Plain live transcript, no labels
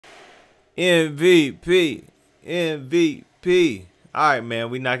MVP. MVP. Alright, man.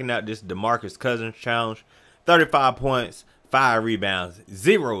 We knocking out this Demarcus Cousins challenge. 35 points, 5 rebounds,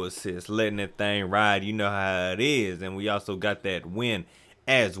 0 assists. Letting that thing ride. You know how it is. And we also got that win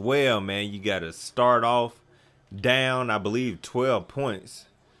as well, man. You got to start off down, I believe, 12 points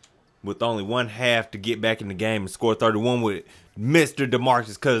with only one half to get back in the game and score 31 with Mr.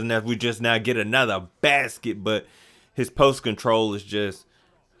 Demarcus Cousins, as we just now get another basket. But his post control is just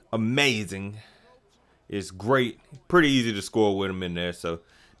amazing. It's great. Pretty easy to score with him in there, so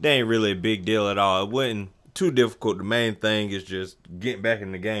that ain't really a big deal at all. It wasn't too difficult. The main thing is just getting back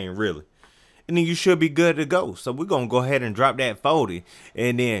in the game, really. And then you should be good to go. So we're going to go ahead and drop that 40.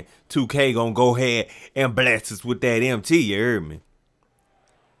 And then 2K going to go ahead and blast us with that MT, you heard me?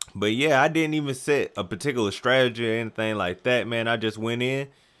 But yeah, I didn't even set a particular strategy or anything like that, man. I just went in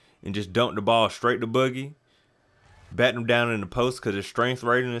and just dumped the ball straight to Boogie. Batting him down in the post because his strength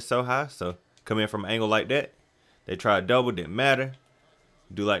rating is so high. So come in from an angle like that. They try to double, didn't matter.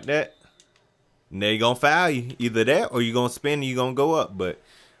 Do like that. And they're going to foul you. Either that or you're going to spin and you're going to go up. But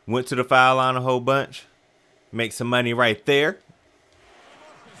went to the foul line a whole bunch. Make some money right there.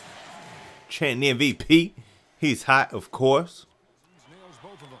 Chanting MVP. He's hot, of course.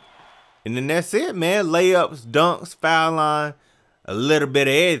 And then that's it, man. Layups, dunks, foul line, a little bit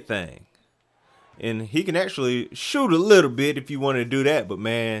of everything. And he can actually shoot a little bit if you want to do that. But,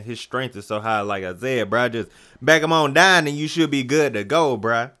 man, his strength is so high, like I said, bro. Just back him on down and you should be good to go,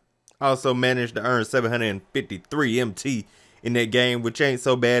 bro. Also managed to earn 753 MT in that game, which ain't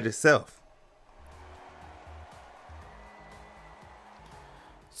so bad itself.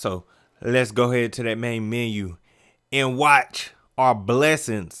 So, let's go ahead to that main menu and watch our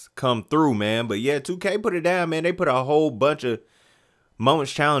blessings come through, man. But yeah, 2K put it down, man. They put a whole bunch of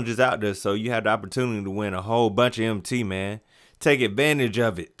moments challenges out there, so you have the opportunity to win a whole bunch of MT, man. Take advantage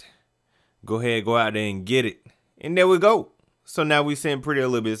of it. Go ahead, go out there and get it. And there we go. So now we sitting pretty a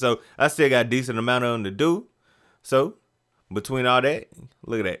little bit. So I still got a decent amount of them to do. So between all that,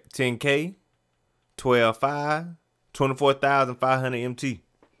 look at that. 10K, 12.5, 24,500 MT.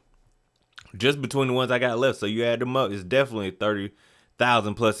 Just between the ones I got left. So you add them up, it's definitely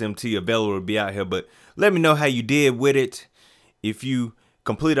 30,000 plus MT available to be out here. But let me know how you did with it. If you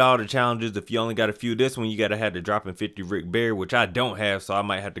complete all the challenges, if you only got a few, this one you got to have to drop in 50 Rick Barry, which I don't have. So I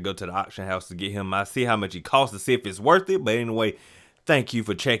might have to go to the auction house to get him. I see how much he costs to see if it's worth it. But anyway, thank you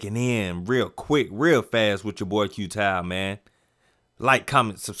for checking in real quick, real fast with your boy Q-Tile, man. Like,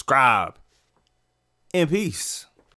 comment, subscribe, and peace.